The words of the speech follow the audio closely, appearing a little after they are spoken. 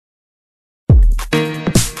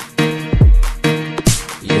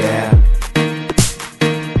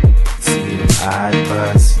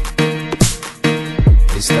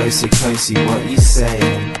Kosi, what you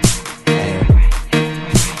saying?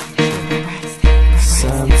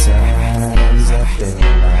 Sometimes I feel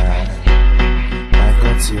like I've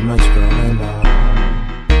got too much going on.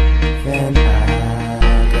 Then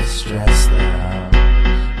I get stressed out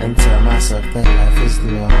and tell myself that life is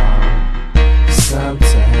long.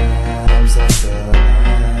 Sometimes I feel like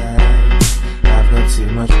I've got too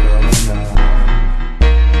much going on.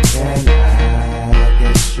 Then I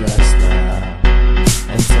get stressed out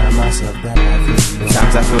and tell myself that life is long.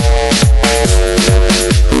 Sometimes I feel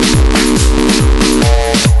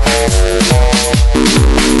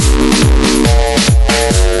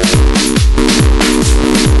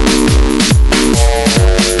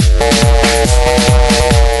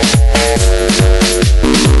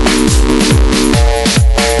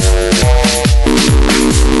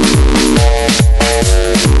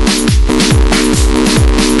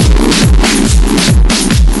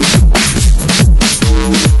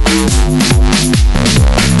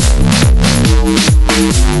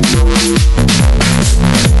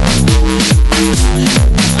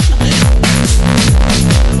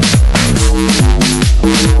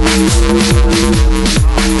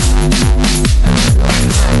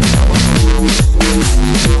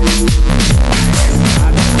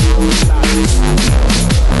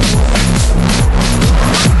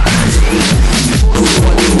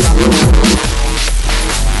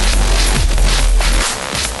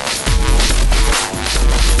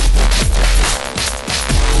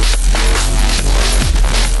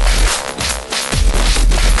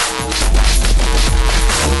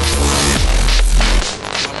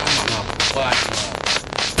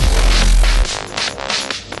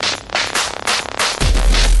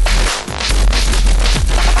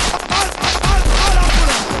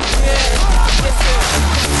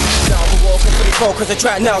cause the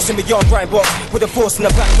track now, see me on grind box with the force in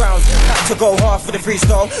the background. Had to go hard for the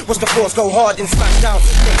freestyle. Watch the force go hard and smash down.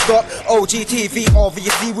 Next up, OGTV,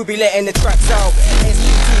 obviously we'll be letting the tracks out.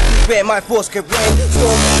 SGTV, where my force could win.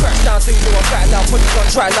 Storm, crash down, so you know I'm back now. Put it on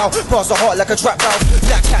track now, pass the heart like a trap house.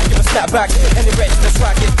 Black cat, give a snap back, and the rest of the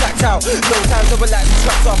swag is blacked out. No time to relax,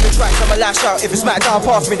 tracks off the tracks, I'ma lash out. If it's smack down,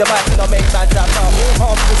 pass me the mic and I'll make man tap out.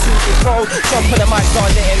 Half the suit is cold, jump on the mic,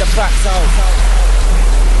 start letting the facts out.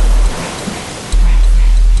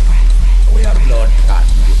 Lord God,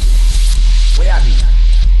 where are you?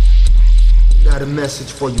 Got a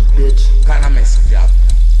message for you, bitch. Got a message, yeah.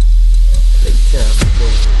 Take time, bro.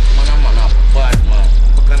 Man, bad man.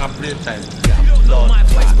 What kind of play time? Yeah, you don't know my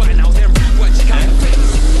voice by now, then rework, check out the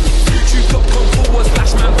face.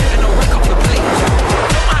 YouTube.com/Flashman, and I'll rack up the place.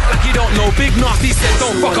 Don't act like you don't know, Big Nasty said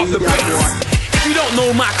don't fuck up the bass. If you don't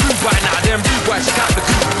know my crew by now, then rework, check out the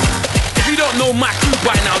crew. If you don't know my crew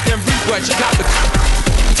by now, then rework, check out the crew.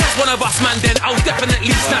 Test one of us, man, then I'll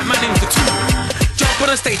definitely snap man into two. Jump on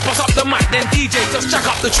the stage, bust up the mic, then DJ, just check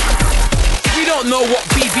up the track. If you don't know what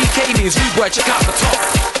BBK means, rude boy, check out the top.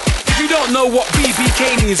 If you don't know what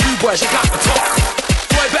BBK means, rude boy, check out the top.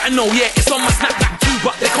 Boy, better know, yeah, it's on my snapback too,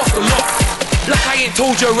 but they cost a lot. Like I ain't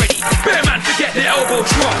told you already, bear man, forget the elbow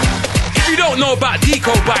drop. If you don't know about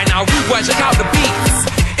Decode by now, rude boy, check out the beats.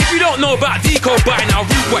 If you don't know about Decode by now,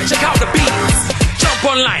 rude boy, check out the beats. Jump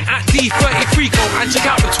online at D33Co and check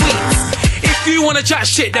out the tweets. If you wanna chat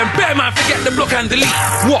shit, then bear man, forget the block and delete.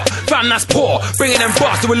 What? Fam, that's poor. Bringing them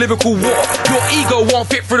bars to a lyrical war. Your ego won't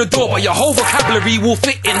fit through the door, but your whole vocabulary will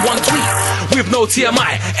fit in one tweet. With no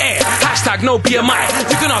TMI, hashtag no BMI.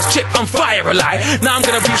 You can ask Chip, I'm fire a lie. Now I'm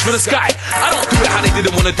gonna reach for the sky. I don't do it how they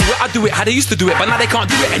didn't wanna do it. I do it how they used to do it, but now they can't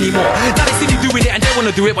do it anymore. Now they see me doing it and they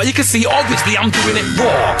wanna do it, but you can see obviously I'm doing it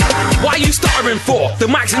raw. What are you stuttering for? The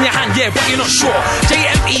mic's in your hand, yeah, but you're not sure.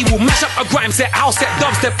 JME will mash up a grime set, house set,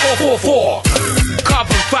 dubstep 444.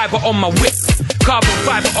 Carbon fiber on my whip, carbon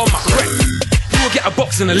fiber on my grip. You will get a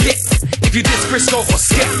box and a lip if you diss Frisco or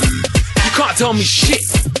Skip. You can't tell me shit,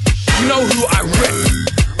 you know who I rep.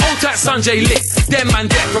 Old tight Sanjay lit, them man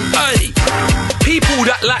there from early. People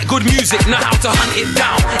that like good music know how to hunt it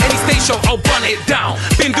down. Any stage show, I'll bun it down.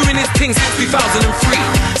 Been doing this thing since 2003,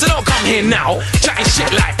 so don't come here now chatting shit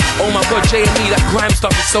like, oh my god, JME, that grime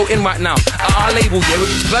stuff is so in right now. At our label, yeah, with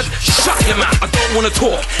blood, shut your mouth, I don't wanna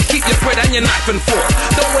talk. Keep your bread and your knife and fork.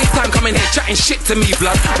 Don't waste time coming here chatting shit to me,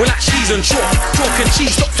 blood. We're like cheese and chalk, chalk and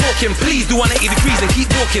cheese. Stop talking, please. Do 180 degrees and keep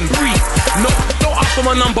walking. Breathe. No, don't ask for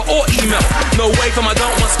my number or email. No way from I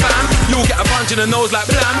don't want spam. You'll get a punch in the nose like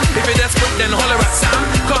blam. If you're desperate, then holler at Sam.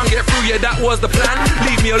 Can't get through, yeah, that was the plan.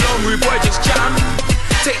 Leave me alone, rude boy, just jam.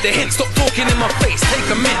 Take the hint, stop talking in my face. Take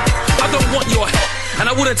a minute. I don't want your help, and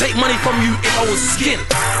I wouldn't take money from you if I was skin.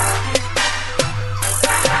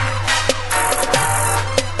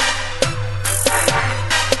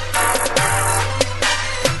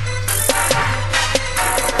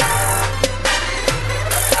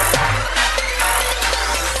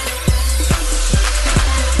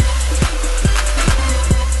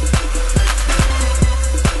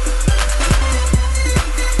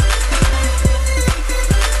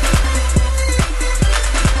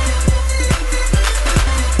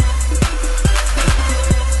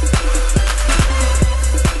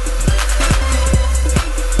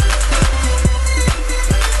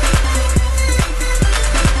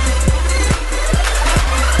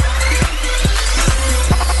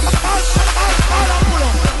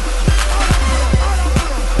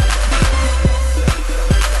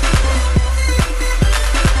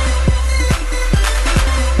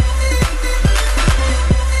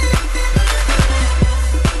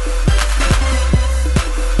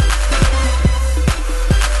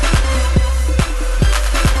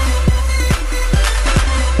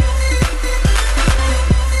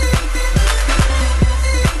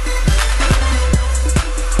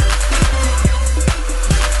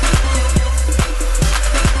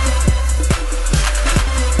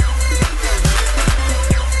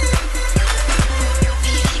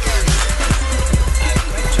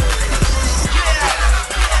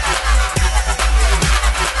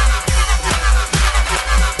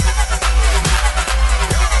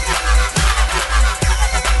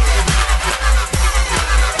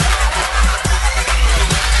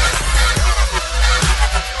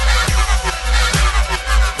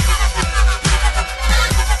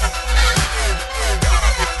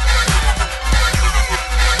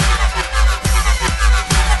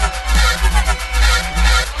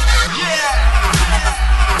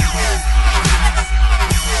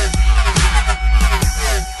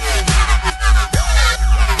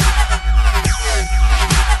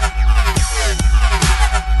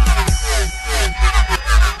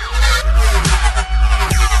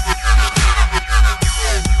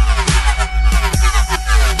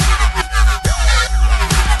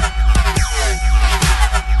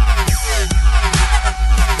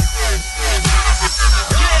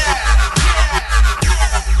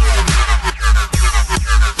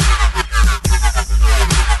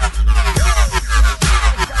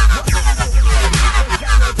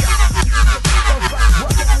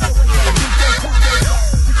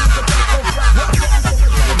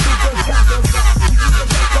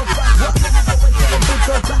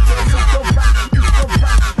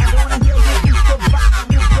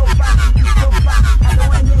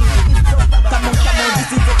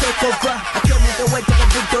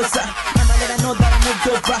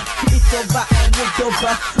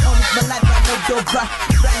 over. Almost my life I moved over.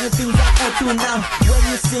 Brand new things I owe to now. When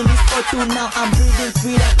you see me, it's O2 now. I'm breathing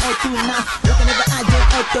free like O2 now. Like I never I don't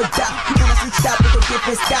auto down. When I switch up with a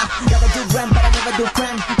different style. Like I do rhyme but I never do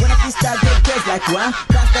crime. When I freestyle get girls like one.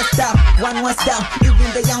 Can't stop, one down. Even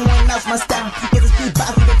the young one loves my style. Cause it's speed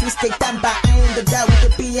back with the twist take time. But I ain't the guy with the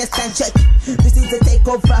PS time check. This is the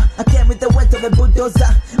takeover. I came with the weight of a bulldozer.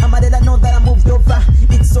 I'm a I know that I moved over.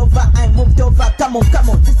 It's over, I moved over. Come on, come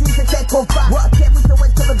on. This is the takeover. What came with the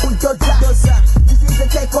weight of a bulldozer? This is the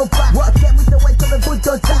takeover. What came with the weight of a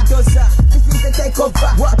bulldozer? This is the takeover.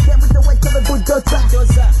 What came with the weight of a bulldozer?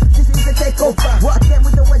 This is the takeover. What came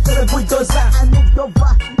with the weight of a bulldozer? I moved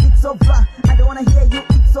over. It's over. I don't wanna hear you.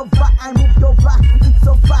 It's over. I moved over. It's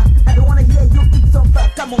over. I don't wanna hear you. It's over.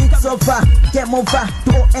 Come on, it's over. Game over.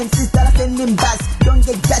 To all MCs that are sending backs. Don't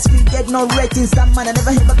get gas, we get no ratings. Some man I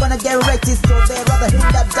never ever gonna get ratings. So they rather hit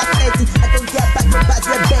that just 80. I don't care about your bats,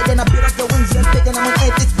 you're dead. And I beat up the wings, you're taking them on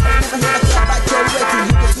ethics. I never ever care about your rating.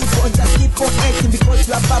 You can keep on, just keep on acting. Because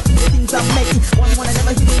you are about the things I'm making. One I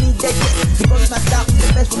never even need that yet. Because my style is the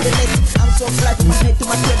best from the next. I'm so fly from my head to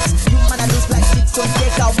my tips. You man I lose like 6 on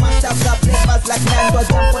take out. My style got play fast like 9. But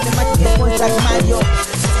jump on the mic, get points like Mario.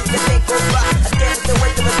 The takeover, I can't get the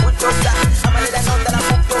weight of a bulldozer. I'm gonna let I know that I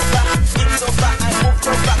moved over. It's over, I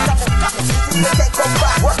moved over. Come on, come on. This is the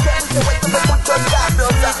takeover. What came with the weight of a bulldozer?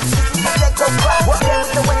 This is the takeover. What came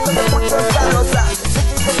with the weight of a bulldozer? This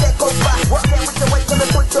is the takeover. What came with the weight of a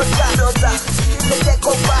bulldozer? This is the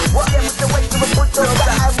takeover. What came with the weight of a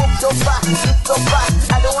bulldozer? I moved over. It's over.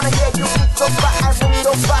 I don't wanna hear you. It's over. I moved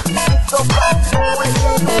over. It's over. I don't wanna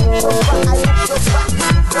hear you. It's over. I moved over. It's over. I don't wanna hear you. It's over. I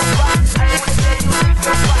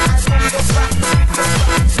moved over.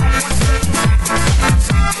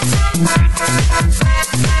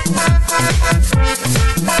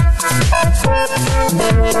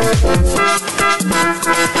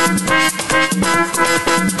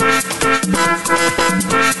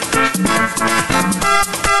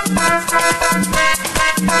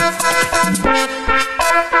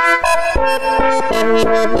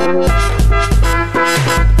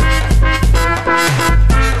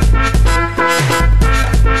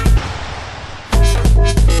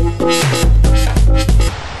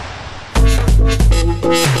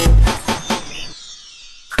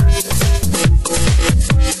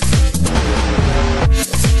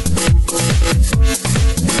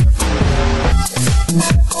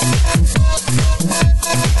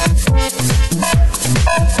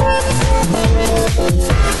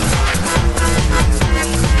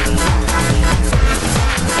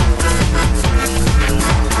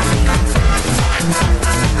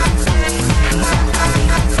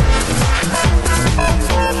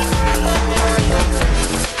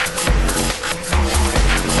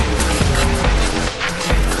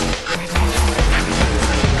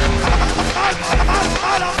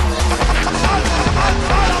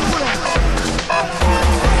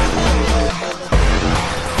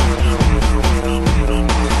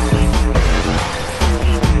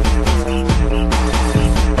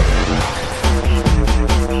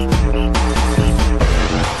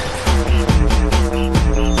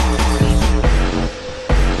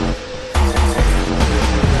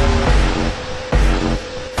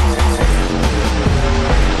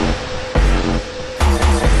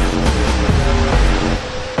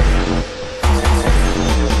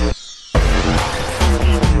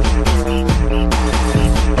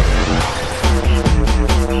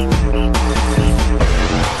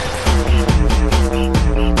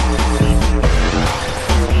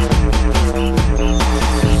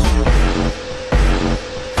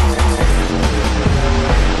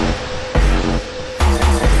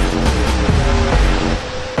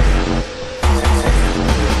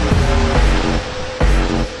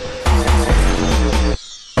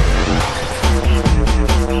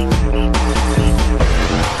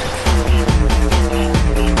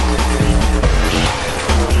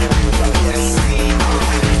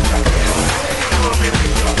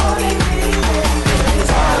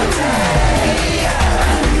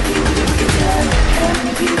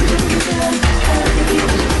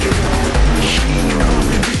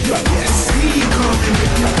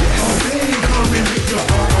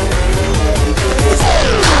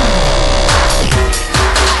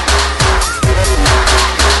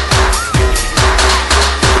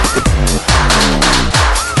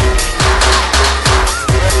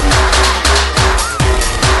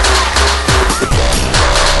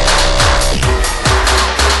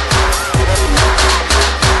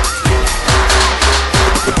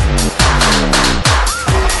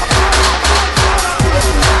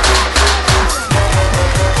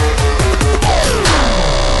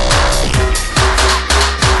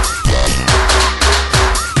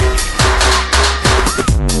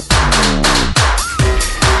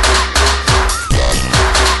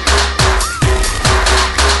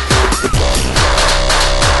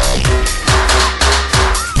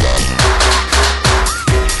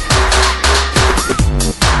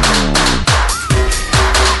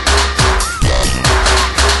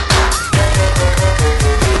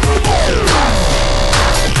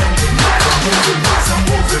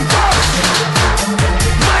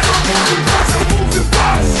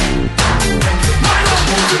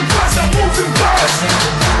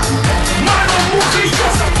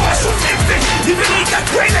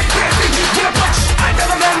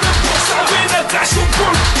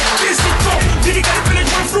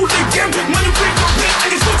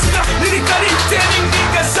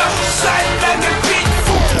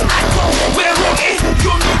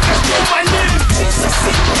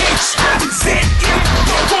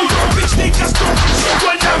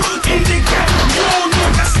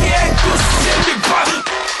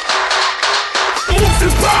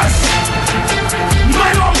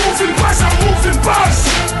 buzz.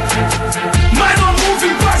 Man, I'm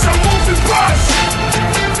moving buzz, I'm moving buzz.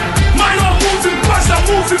 Man, I'm moving buzz, I'm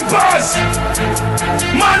moving buzz.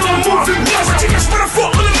 Man, I'm moving buzz. I take a spot of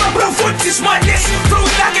foot on my blow foot, this madness. Flow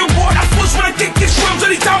like a water, I force when I take this rhymes all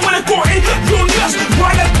the time when I go in. Real nuts,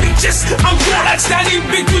 wild like bitches. I'm cool like standing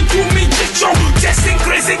between two midgets, yo. Testing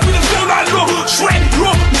crazy with a flow like low. Shred,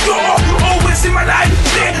 raw, always in my life,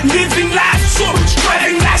 there, living life, so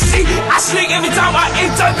striving lasting. I sling every time I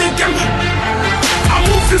enter the game. I'm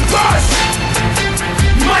moving buzz.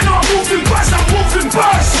 Man, I'm moving buzz, I'm moving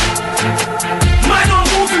buzz. Man, I'm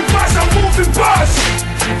moving buzz, I'm moving buzz.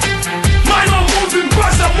 Man, I'm moving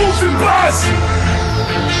buzz, I'm moving buzz.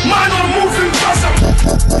 Man, I'm moving buzz, I'm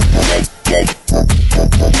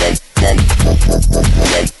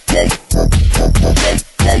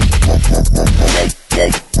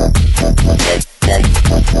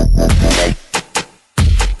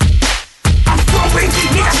throwing,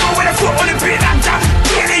 niggas know when I put on the beat, I'm down.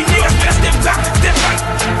 Getting niggas best, step back.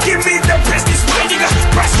 Give me the best, this way, niggas.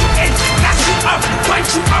 Press you in, lash you up, punch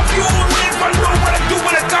you up. You will never know what I do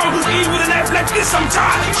when I come. Eat with a knife like this, I'm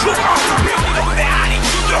tired. Look off the real nigga with the honey.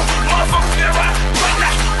 You know, motherfuckers, they're right. But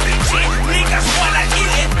like, bitch, niggas wanna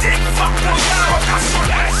eat it, dick. Fuck no, fuck, I saw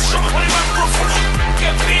that. Show me my proof.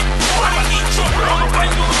 Get big, I'ma eat your blood. But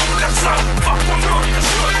you know that's up. Fuck on no, niggas,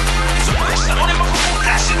 it's a push. I only my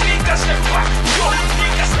flashing niggas, they fuck. Yo,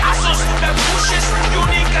 niggas, assholes, that pushes. You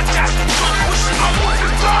niggas just don't push. I'm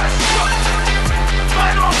moving fast.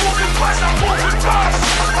 Man, I'm moving fast, I'm moving fast.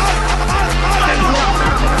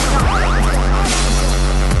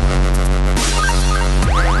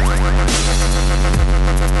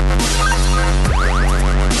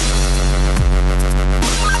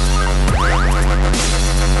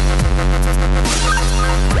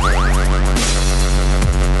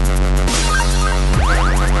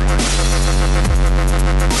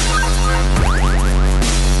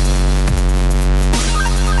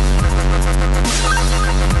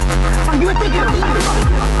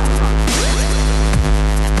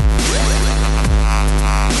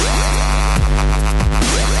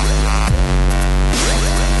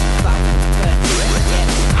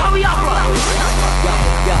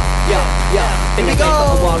 Been a game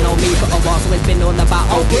for a while, know me for a while, so it's been all about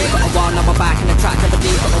OP for a while. Now I'm back in the track, never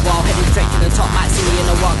deep for a while, heading straight to the top. Might see me in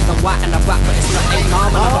a while, cause I'm white and I rap, but it's not a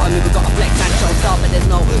mom. And I gotta move, I gotta flex and show start, but there's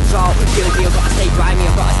no control. Guilty, I gotta stay grimy,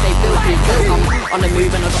 I gotta stay filthy, cause I'm on the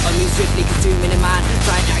move and I gotta move swiftly, cause 2 minute man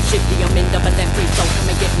trying to act shifty. I'm in double then free, so come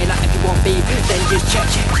and get me like if you want beef, then just check.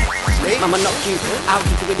 Mama knock you out,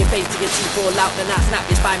 you with your face to your teeth fall out, then I snap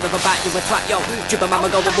your spine with a bite, you a twat, yo. Tripper mama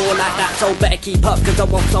go a war like that, so better keep up, cause I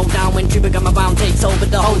won't slow down when Tripper come around, takes over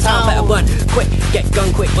the whole town. Better run quick, get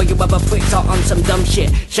gun quick, or you other pricks are on some dumb shit.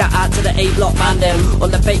 Shout out to the A-block man them, all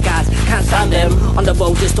the fake guys, can't stand them. On the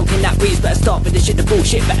road just talking that breeze, better stop with the shit, the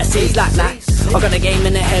bullshit, better seize like that. I got a game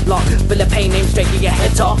in a headlock, feel the pain aim straight to your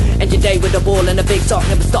head top. End your day with a ball and a big sock,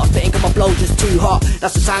 never stop spitting cause my flow just too hot.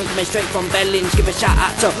 That's the sound coming straight from Bellins, give a shout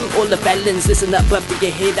out to all the Bellins. Listen up, but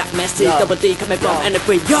you hear that message, double D coming from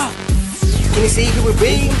Enterprise, yo! Can you see who we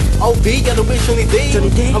be? OB, yeah, the wish only D.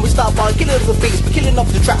 And we start by killing the beats, we're killing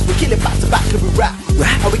off the tracks, we're killing back to back, cause we rap.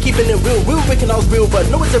 And we keeping it real, we'll recognize real, but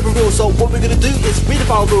no one's ever real, so what we're gonna do is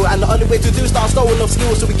redefine real, and the only way to do is start storing off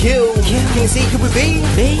skills, so we kill. Can you see who we be?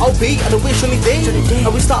 OB, and the wish only D.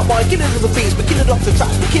 And we start by killing the beats, we're killing off the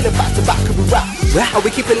tracks, we're killing back to back, cause we rap. And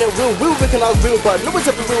we keeping it real, we'll recognize real, but no one's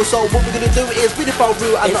ever real, so what we're gonna do is redefine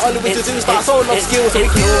real, and the only way to do is start storing off skills, so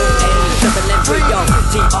we kill. Double M3, yo,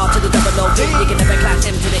 GR to the double O, you can never clash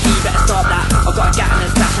M to the E, better stop that. I've got a gat and a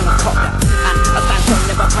stash and I cop that. And I stand strong,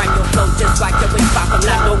 never prime your flow, just like your wings back from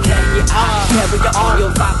that. Don't care you are, carry your on,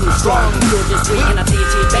 you're far from strong. You're just weak and I see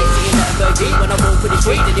you basic in the virgin. When I walk with the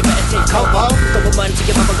street, then you better take cover. Go and run to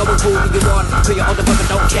your mother, go and pull who you want, cause you're older brother,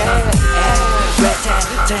 don't care. Red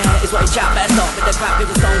tear is what you shout, better stop with the crap, with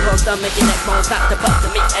the stone cold stomach, your neck bone snap the butt to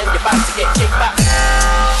me, and you're about to get kicked back.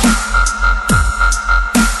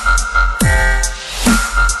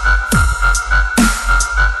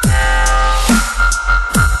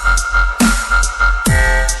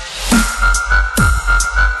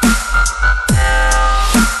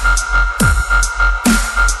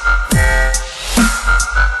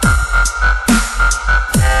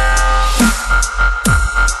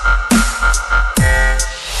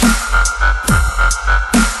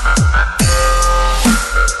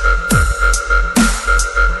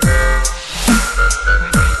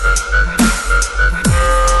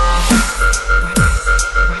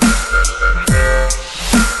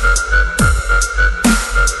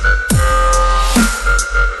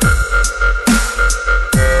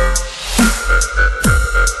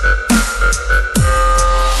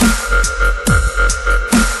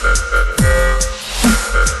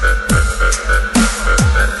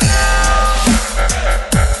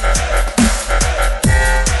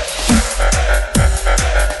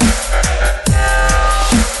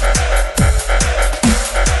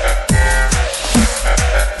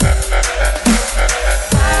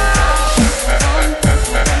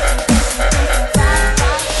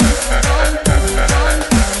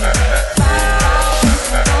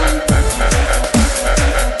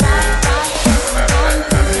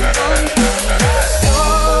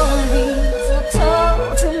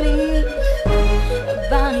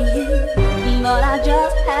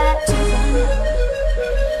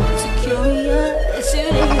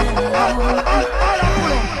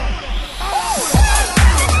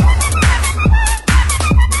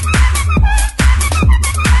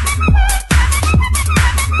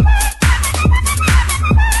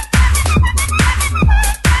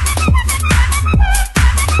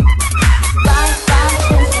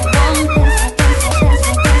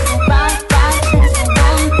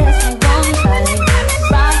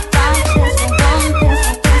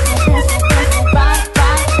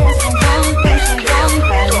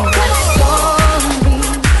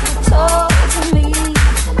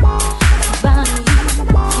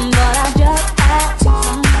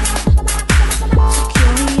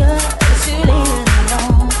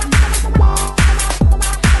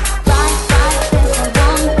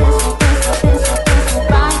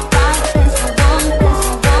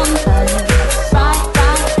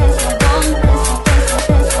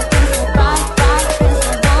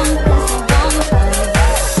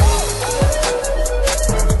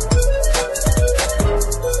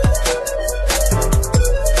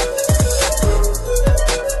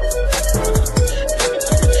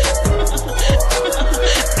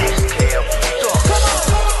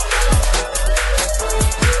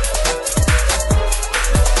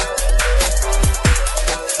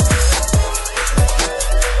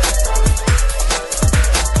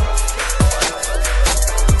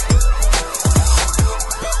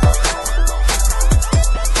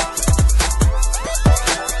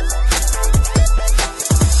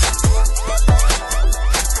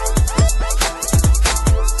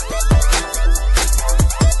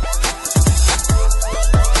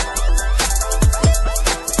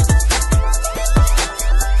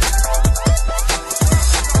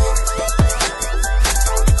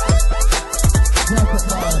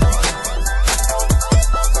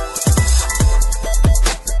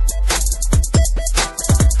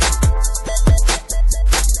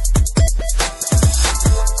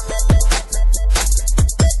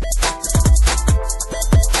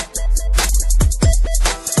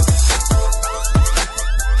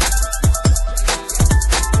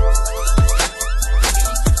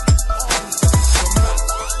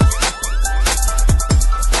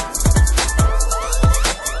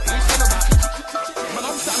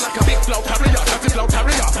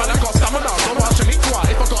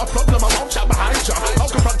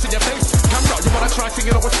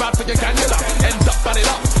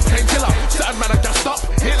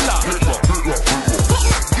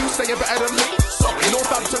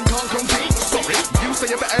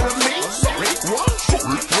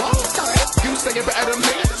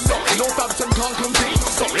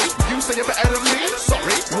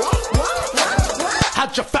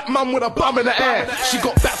 Had your fat mum with a bum in the air. She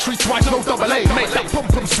got battery twice, no double A. Made that pum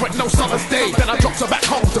pum sweat, no summer's day. Then I dropped her back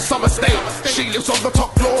home to summer state. She lives on the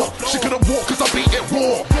top floor. She couldn't walk cause I beat it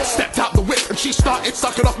raw. Stepped out the whip and she started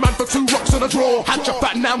sucking off man for 2 rocks in a drawer. Had your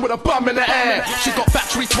fat nan with a bum in the air. She got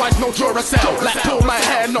battery twice, no Duracell. Like pull my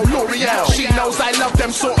hair, no L'Oreal. She knows I love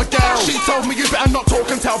them sort of girls. She told me you better not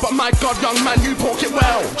talk and tell, but my god, young man, you pork it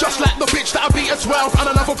well. Just like the bitch that I beat at 12 and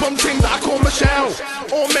another bum ting that I call Michelle.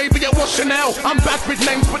 Or maybe it was Chanel. I'm bad with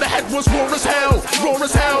names, but the head was raw as hell. Raw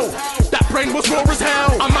as hell. That brain was raw as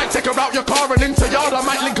hell. I might take her out your car and into yard. I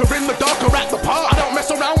might link her in the dark or at the park. I don't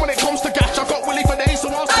mess around when it comes to gash. I got Willie for days, so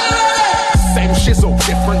I'll same shizzle,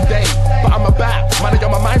 different day. But I'm a bat. Money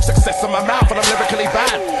on my mind, success in my mouth, and I'm lyrically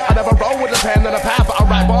bad. I never roll with a pen and a pad, but I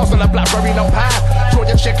write bars on a Blackberry notepad. Draw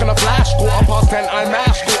your chick on a flash. 10:15 I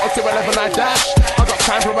mash. 11 I dash. I got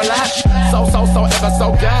time for a lash. So ever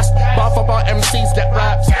so gassed. Bar for bar MCs get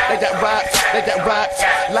raps. They get raps. They get raps.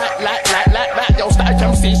 Like. Yo, Statik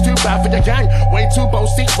MC's too bad for your gang. Way too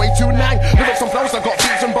bossy, way too nang. Lyrics and flows, I got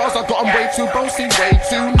beats and bars. I got them way too bossy, way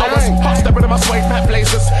too nang. I was hot stepping in my suede fat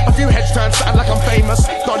blazers. A few heads turned, something like I'm famous.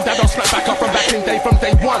 Gone down, snap back up from back in day from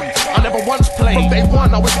day one. I never once played. From day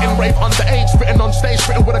one, I was in rave underage. Written on stage,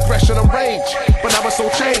 written with aggression and rage. But now it's all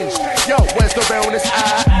changed. Yo, where's the realness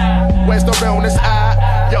at? Where's the realness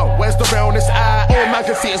at? Yo, where's the realness at? All man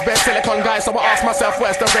can see is bare silicon guys, so I ask myself,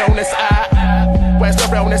 where's the realness at? Where's the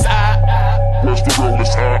realness at? Where's the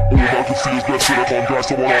realness at? All I can see is bare silicon guys,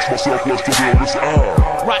 so I ask myself, where's the realness at?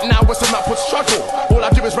 Right now it's an upward struggle. All I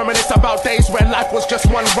do is reminisce about days when life was just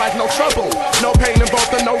one ride, no trouble. No pain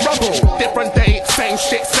involved and no rubble. Different day, same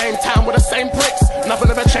shit, same town with the same bricks.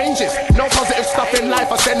 Nothing ever changes. No positive stuff in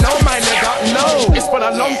life. I said no, my nigga, no. It's been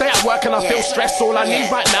a long day at work and I feel stressed. All I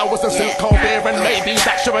need right now is a sip cold beer and maybe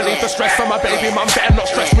that should relieve the stress on my baby mum. Better not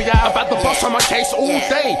stress me out. I've had the boss on my case all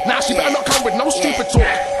day. Now she better not come with no stupid talk.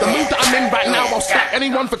 The mood that I'm in right now, I'll slap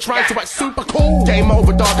anyone for trying to act super cool. Game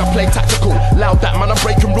over, dog, I play tactical. Loud that man, I'm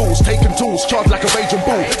breaking rules, taking tools, charged like a raging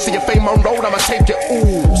bull. See your fame on road, I'ma take it,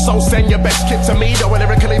 ooh. So send your best kid to me, though.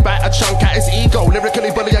 Lyrically bite a chunk at his ego.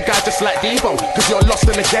 Lyrically bully a guy just like Devo, cause you're lost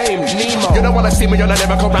in the game, Nemo. You don't wanna see me on a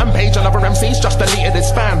lyrical rampage. Another MC's just deleted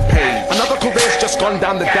his fan page. Another career's just gone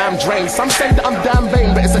down the damn drain. Some say that I'm damn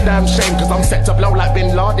vain, but it's a damn shame, cause I'm set to blow like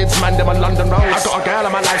Bin Laden's man, them on London roads. I got a girl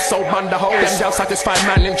in my life, so man the hoes. Them girls satisfied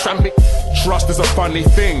man in tramping. Trust is a funny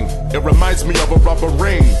thing. It reminds me of a rubber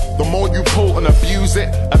ring. The more you pull and abuse it,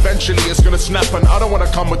 eventually it's gonna snap. And I don't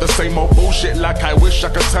wanna come with the same old bullshit like I wish I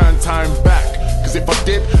could turn time back. Cause if I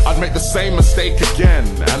did, I'd make the same mistake again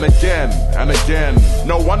and again and again.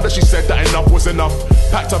 No wonder she said that enough was enough.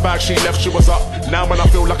 Packed her bag, she left, she was up. Now when I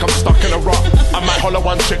feel like I'm stuck in a rut, I might holler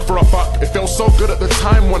one chick for a buck. It feels so good at the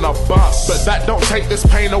time when I bust, but that don't take this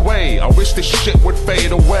pain away. I wish this shit would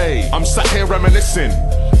fade away. I'm sat here reminiscing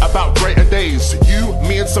about greater days. You,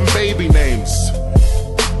 me and some baby names.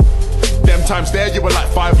 Them times there you were like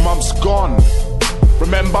 5 months gone.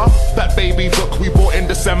 Remember that baby book we bought in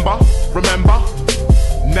December? Remember?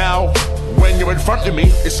 Now, when you're in front of me,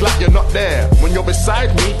 it's like you're not there. When you're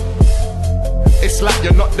beside me, it's like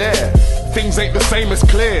you're not there. Things ain't the same, it's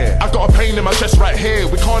clear. I got a pain in my chest right here.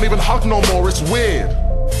 We can't even hug no more, it's weird.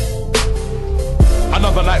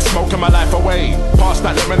 Another night smoking my life away. Pass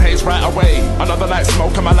that lemon haze right away. Another night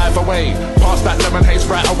smoking my life away. Pass that lemon haze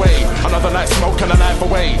right away. Another night smoking the life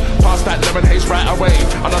away. Pass that lemon haze right away.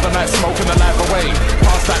 Another night smoking the life away.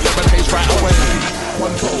 Pass that lemon haze right away.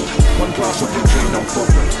 One bowl, one glass of your chain, no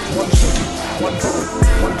problem. One city, one bowl,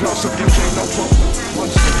 one glass of your chain, no problem. One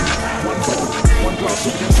city, one bowl, one glass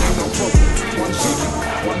of your chain, no problem. One city,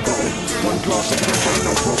 one bowl, one glass of your chain,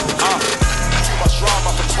 no problem. Too much drama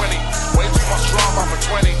for 20. Way too much drama for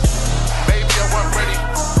 20. Maybe I weren't ready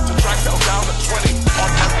to try to settle down at 20. On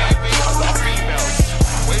my BB, a lot of females.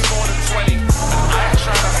 Way more than 20. And I ain't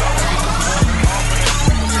trying to stop me.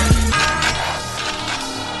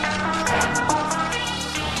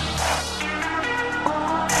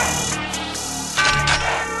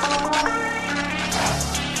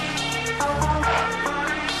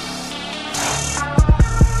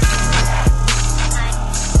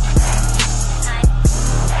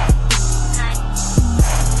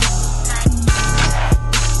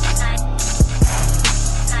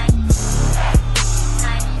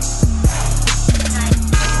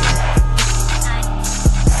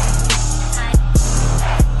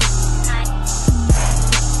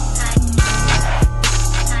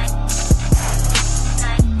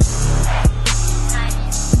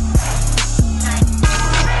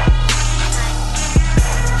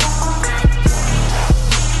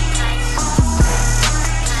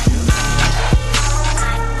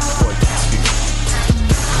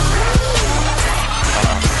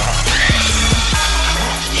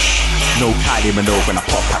 No Kylie Minogue when I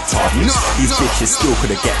pop at targets. These bitches still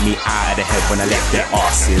could've get me out of the head when I left their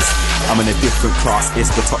asses. I'm in a different class,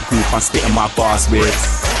 it's the top group I'm spitting my bars with.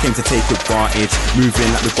 Came to take advantage, moving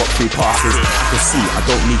like we've got 3 passes. I can see, I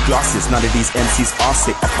don't need glasses, none of these MCs are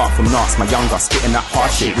sick. Apart from Narxx, my younger, spitting that hard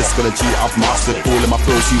shit. Reskology, I've mastered all of my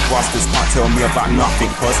flows, you bastards can't tell me about nothing.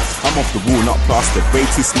 Cause I'm off the wall, not plastered. Way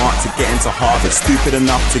too smart to get into Harvard, stupid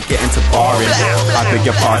enough to get into barring. I beg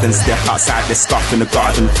your pardon, step outside, there's stuff in the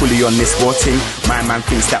garden. Fully on this war team, my man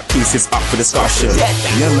thinks that piece is up for discussion.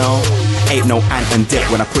 You know, ain't no ant and debt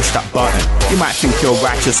when I push that button. You might think you're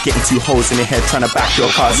righteous, getting 2 holes in your head trying to back your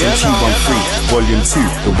cousin. 213, volume 2,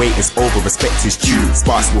 the wait is over, respect is due.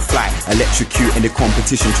 Sparks will fly, electrocute in the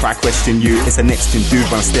competition, try question you. It's the next thing dude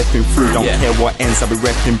when I'm stepping through. Don't care what ends, I'll be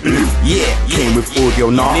repping blue. Came with Audiio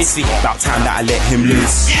Narxx, about time that I let him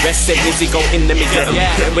loose. Rest said Nizzy go in the middle.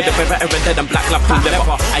 Hitting with the better dead and black love and leather.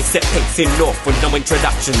 I set pace in north with no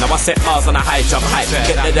introduction. Now I set bars on a high jump height.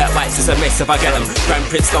 Get the dirt bikes, it's a mess if I get them. Grand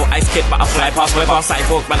Prince, no ice kid, but I fly past where bar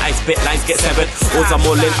cyborg, man, I spit lines get severed. Alls I'm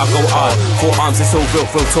all in, I go hard. 4 arms, it's all real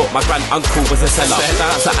talk. My grand uncle was a seller.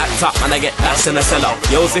 So I act up and I get dashed in the cellar.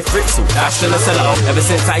 Joseph Fritzl, dashed in the cellar. Ever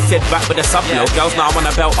since I said back with the Sublow, girls now want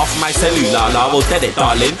a belt off my cellular. Well, dead it,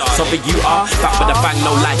 darling. Sorry you are, back with a bang,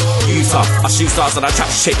 no lie. Use her, I shoot stars and I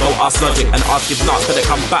trap shit. Go ask Logic and ask if Narxx gonna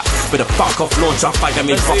come back with a fuck off launcher. Fight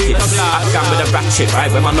them in rockets. Afghan with a ratchet,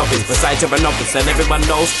 right where my novice. Besides you're a novice and everyone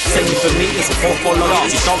knows. Send me for me, it's a 4-4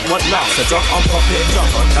 loss. You don't want Narxx, so drop on pop it.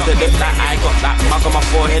 Cause it look like I got that mug on my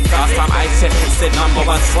forehead. Last time I said it said number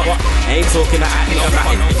 1 spot. Ain't talking to act, no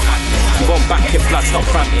ratting. You won't back your blood, stop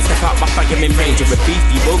front. Step out my fag, I'm in range. With beef,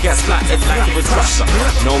 you will get splattered like it was Russia.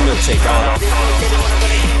 No milkshake,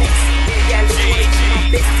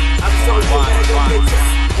 I'm so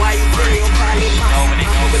why you bring your body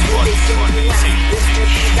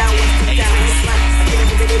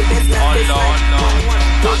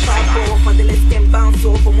for the less can bounce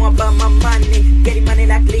off for more about my money. Getting money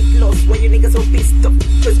like lip lost. Why you niggas so pissed up?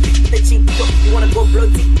 Cause the cheap top, you wanna go blow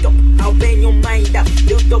TikTok. I'll bend your mind up.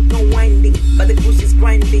 Little talk no winding, but the push is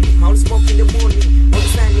grinding. I'll smoke in the morning, all the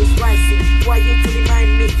sun is rising. Why you to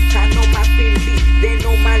remind me? I know my film beat, they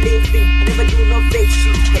know my little thing. I never do no fake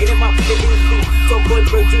shit. Hate them up, they live me. So boy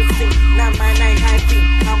producing, now my 9 high feet.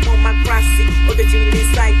 I'm on my crossing, all the gym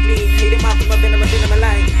recycling. Hate them up, my venom, my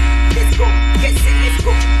line. Let's go, get set, let's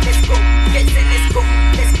go, let's go, get set, let's go,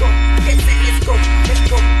 let's go, get set, let's go, let's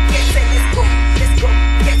go, get set, let's go, let's go,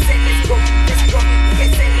 get set, let's go, let's go,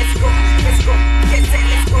 get set, let's go, let's go, get set,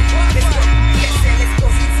 let's go, let's go, get set, let's go,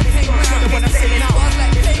 when I say now,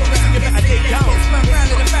 you better lay down. Run round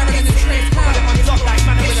in the barrel in the train, put it on your lock like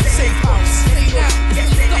man in a safe house. Stay down,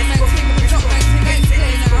 stop man, drop man, ain't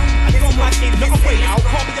stay now. I don't mind it, not away now.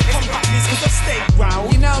 Call me the combat list, cause I stay round.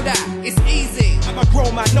 You know that, it's easy. I'm a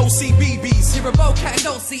grown man, no CBBS. You're a bowcat and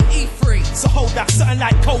don't see E3. So hold that, something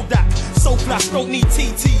like Kodak. So flash, don't need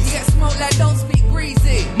TTs. You get smoked like don't speak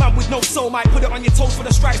greasy. Man with no soul might put it on your toes for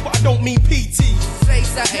the stripes, but I don't mean PT. Say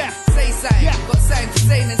something, say something. Got something to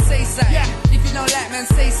say, then say something. If you don't like man,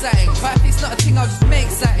 say something. But if it's not a thing, I'll just make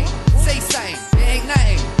something. Say something, it ain't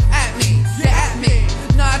nothing. At me, yeah, at me.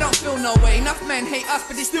 No, I don't feel no way. Enough men hate us,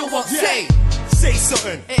 but they still won't say. Say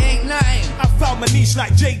something. It ain't nothing. I found my niche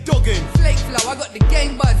like Jay Duggan. Flake flow, I got the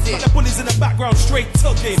game buzzing. Got the bullies in the background straight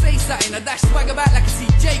tugging. Say something, I dash swag about like I see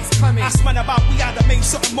Jake's coming. Ask man about we had to make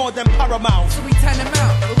something more than Paramount. So we turn them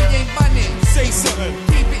out, but we ain't bunning. Say something.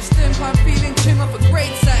 Keep it stimp, I'm feeling trim up a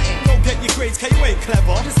great setting. Don't get your grades, K, you ain't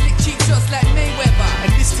clever. Just lick cheap shots like Mayweather.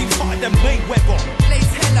 And this team's hotter than Mayweather. Blaze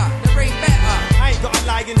hella, the rain better. I ain't gotta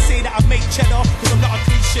lie and say that I make cheddar, cause I'm not a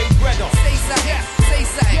cliche breader. Say something, say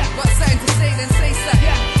something. Got something to say, then say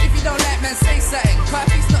something. If you don't like man, say something. But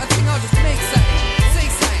if it's not a thing, I'll just make something. Say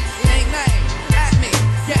something, it ain't nothing. At me,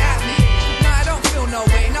 yeah, at me. No, I don't feel no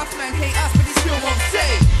way. Enough man hate us, but he still won't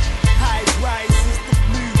say. High rise is the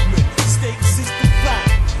movement, stakes is the plan.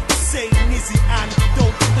 Say Nizzy and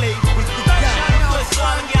don't play with the gang.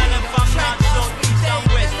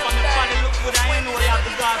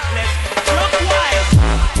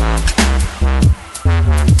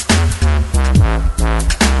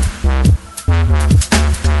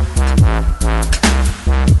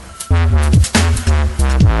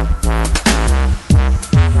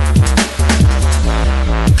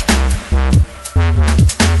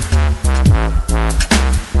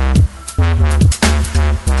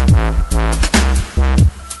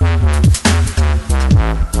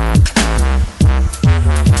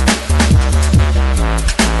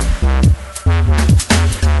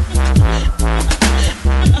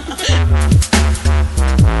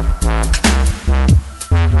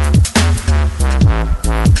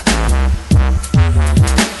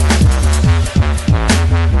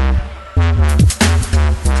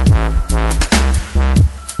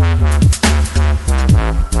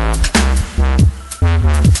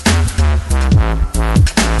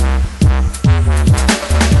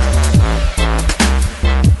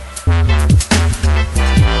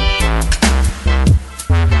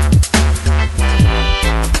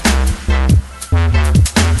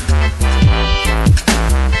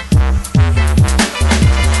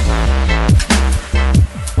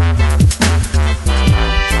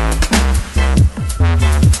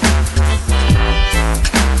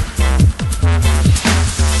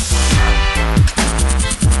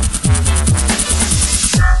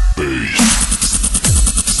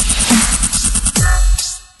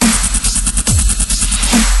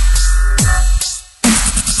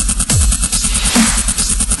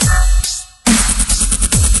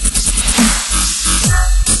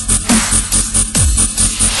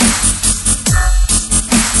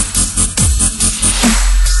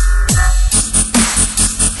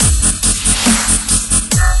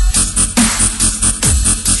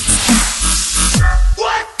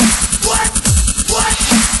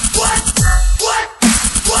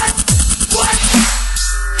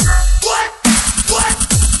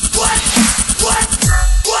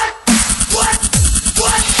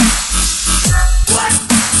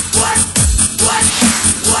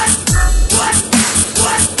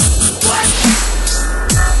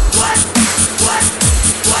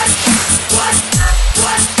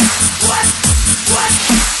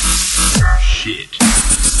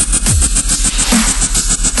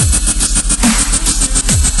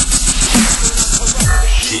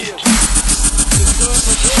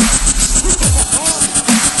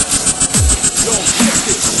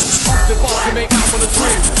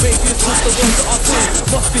 the ones that are cool.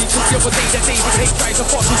 Must be cause the other day that David H tries to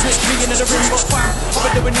fuck with me into the ring, but fam, I've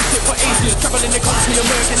been doing this shit for ages. Traveling the country,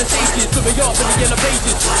 American the stages, to me up in the yellow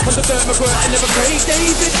pages. On the dirt, my bird, and never Craig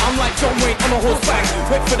David. I'm like John Wayne on a horseback,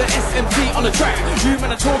 wait for the SMT on the track. You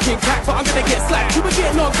man are talking cack, but I'm gonna get slapped. You will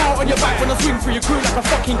get knocked out on your back when I swing through your crew like a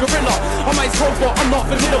fucking gorilla. I'm ice cold, but I'm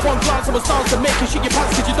not vanilla. One glance of a stance to make you shit your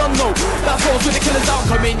pants cause you don't know. That's what's with the killer's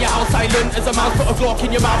outcome in your house, silent as a mouse. Put a Glock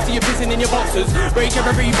in your mouth so you're pissing in your boxes. Rage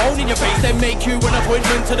every bone in your face, then make you an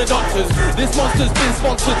appointment to the doctors. This monster's been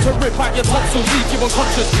sponsored to rip out your tonsils, leave you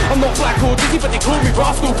unconscious. I'm not black or dizzy, but they call me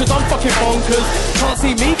rascal cause I'm fucking bonkers. Can't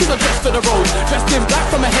see me cause I'm dressed for the road, dressed in black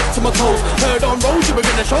from my head to my toes. Heard on road you were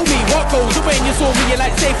gonna show me what goes. The way you saw me, you're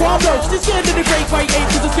like safe farm roads. This scared of the great white ape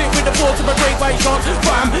cause I sit with the force of a great white shark.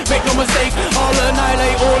 Bam, make no mistake, I'll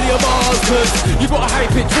annihilate all your bars. Cause you got a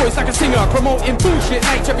high-pitched voice like a singer, promoting bullshit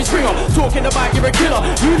like Jerry Springer. Talking about you're a killer,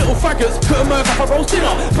 you little faggots, put a murk off a roast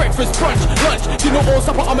dinner. Breakfast, brunch, lunch, dinner or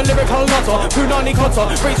supper, I'm a lyrical nutter. Punani cutter,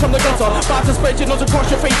 raised from the gutter, about to spread your nose across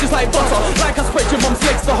your face just like butter. Like I spread your mum's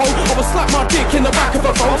legs to hold, I will slap my dick in the back of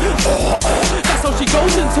her phone. That's how she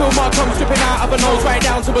goes until my comes dripping out of her nose right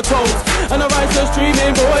down to her toes. And her eyes are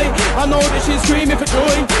streaming, boy, I know that she's screaming for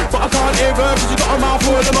joy, but I can't hear her cause she got a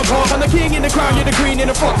mouthful of my cough. I'm the king in the crown, you're the queen in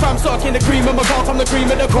the frock. I'm stuck in the cream of my cough, I'm the cream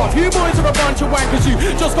of the crop. You boys are a bunch of wankers, you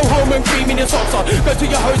just go home and cream in your socks up. Go to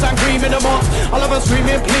your hose and cream in the mops. I love her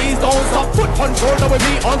screaming, please don't stop. Foot controller with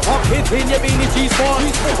me on top, hitting your beanie cheese spot.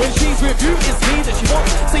 When she's with you, it's me that she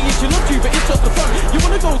wants. Saying she loves you, but it's just the fun. You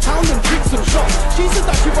wanna go town and drink some shots. She says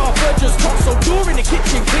that she rather just talk. So door in the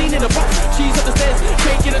kitchen, cleaning the box. She's at the stairs,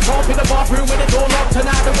 shaking the top in the bathroom with the door locked. And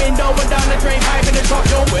out the window and down the drain pipe in the top.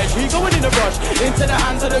 Yo, where she going in a rush? Into the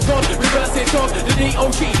hands of the god, reverse it dog. The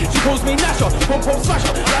D.O.G. She calls me Lasher, pump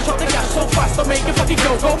smasher. Lash up the gas so fast, I make a fucking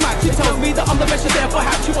girl go mad. She tells me that I'm the best there,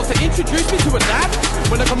 perhaps she wants to introduce me to a dad.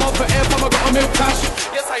 When I come out for airtime, I got a milk cash.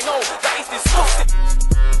 Yes, I know, that is disgusting.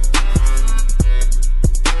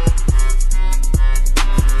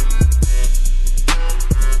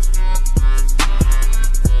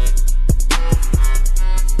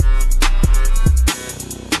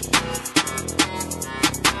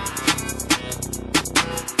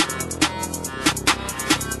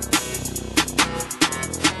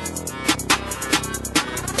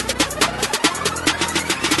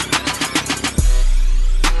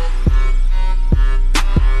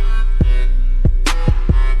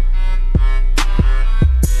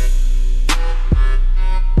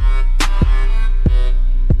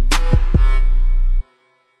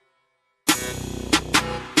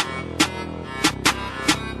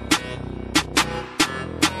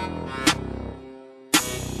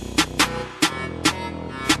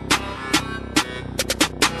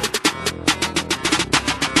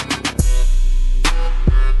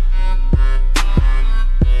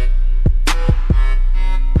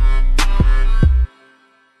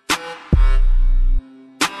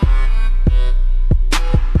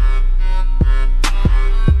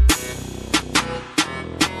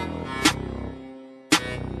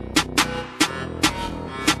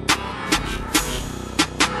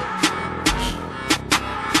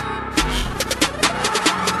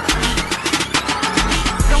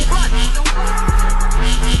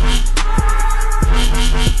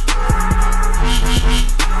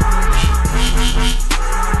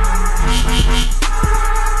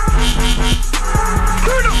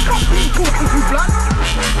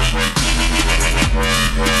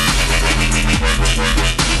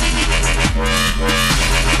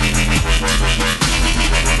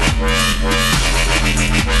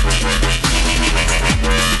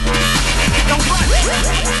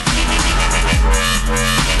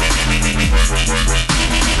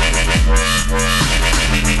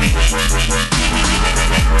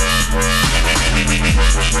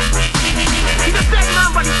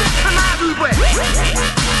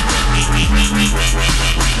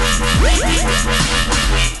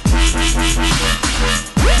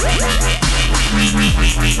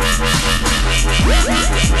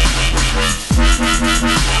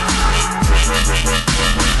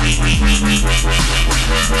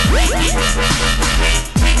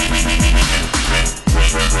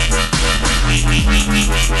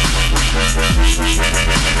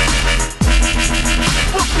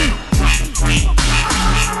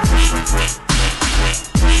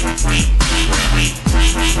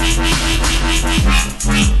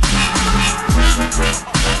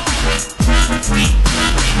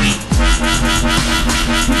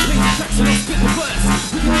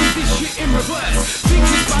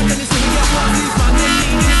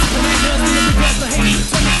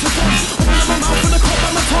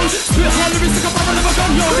 Spit hard lyrics like a barrel of a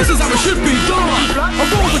gun, yo, this is how it should be done. I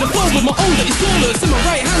roll with a flow with my own that is flawless. In my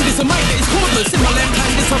right hand it's a mic that is cordless. In my left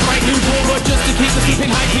hand it's a right new roller, just to keep the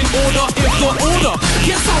flipping hype in order. If not order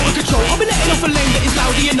gets out of control, I'll be letting off a lane that is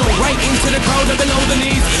louder, you know, right into the crowd and below the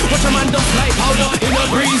knees. Watch a man dust like powder in a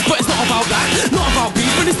breeze, but it's not about that, not about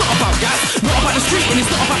beat, but it's not about gas, not about the street and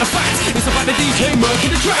it's not about the facts. It's about the DJ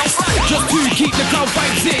murking the tracks, just to keep the crowd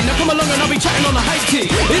vibes in. Now come along and I'll be chatting on a high key.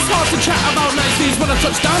 It's hard to chat about nice things when I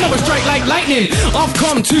touch down, I will strike like lightning. I've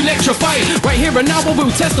come to electrify, right here and now I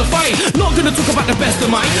will testify. Not gonna talk about the best of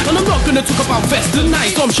mine, and I'm not gonna talk about best of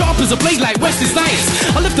night. So I'm sharp as a blade like Wesley Snipes.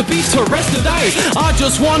 I left the beach to rest or die. I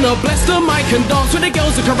just wanna bless the mic and dance with the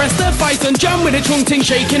girls that caress their thighs and jam with the chung ting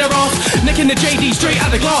shaking her off, nicking the JD straight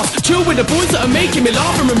out the glass. Chill with the boys that are making me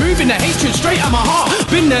laugh and removing the hatred straight out my heart.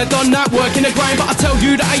 Been there, done that, working the grind, but I tell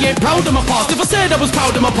you that I ain't proud of my past. If I said I was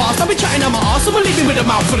proud of my past, I'd be chatting out my ass. Someone leaving with a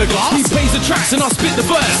mouth full of glass. He plays the tracks and I spit the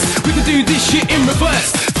verse. We can do this shit in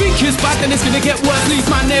reverse. Think it's bad, then it's gonna get worse. Leave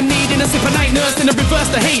man them needing a sip of night nurse, then I reverse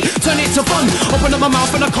the hate, turn it to fun. Open up my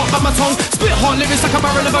mouth and I cock back my tongue. Spit hard lyrics like a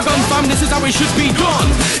barrel of a gun, fam. This is how it should be done.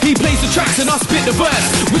 He plays the tracks and I spit the verse.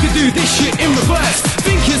 We can do this shit in reverse.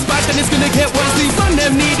 Think it's bad, then it's gonna get worse. Leave man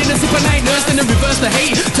them needing a sip of night nurse, then I reverse the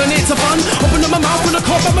hate, turn it to fun. Open up my mouth and I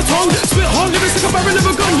cock back my tongue. Spit hard lyrics like a barrel of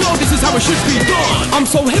a gun. Yo, this is how it should be done. I'm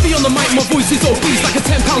so heavy on the mic, my voice is obese, like a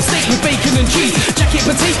 10-pound steak with bacon and cheese. Jacket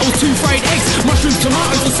potatoes, 2 fried eggs, mushrooms,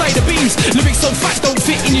 tomatoes, and cider beans. Lyrics so fat don't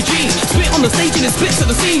fit in your jeans. Spit on the stage and it splits at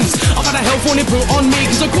the seams. I've had a health warning put on me,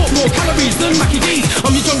 cause I got more calories than Mackie D's.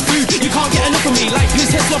 I'm your junk food, you can't get enough of me. Like piss,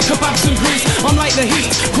 heads off, kebabs and grease. I'm like the heat,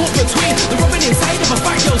 caught between the rubbing inside of a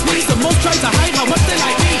fat girl's knees. And most try to hide my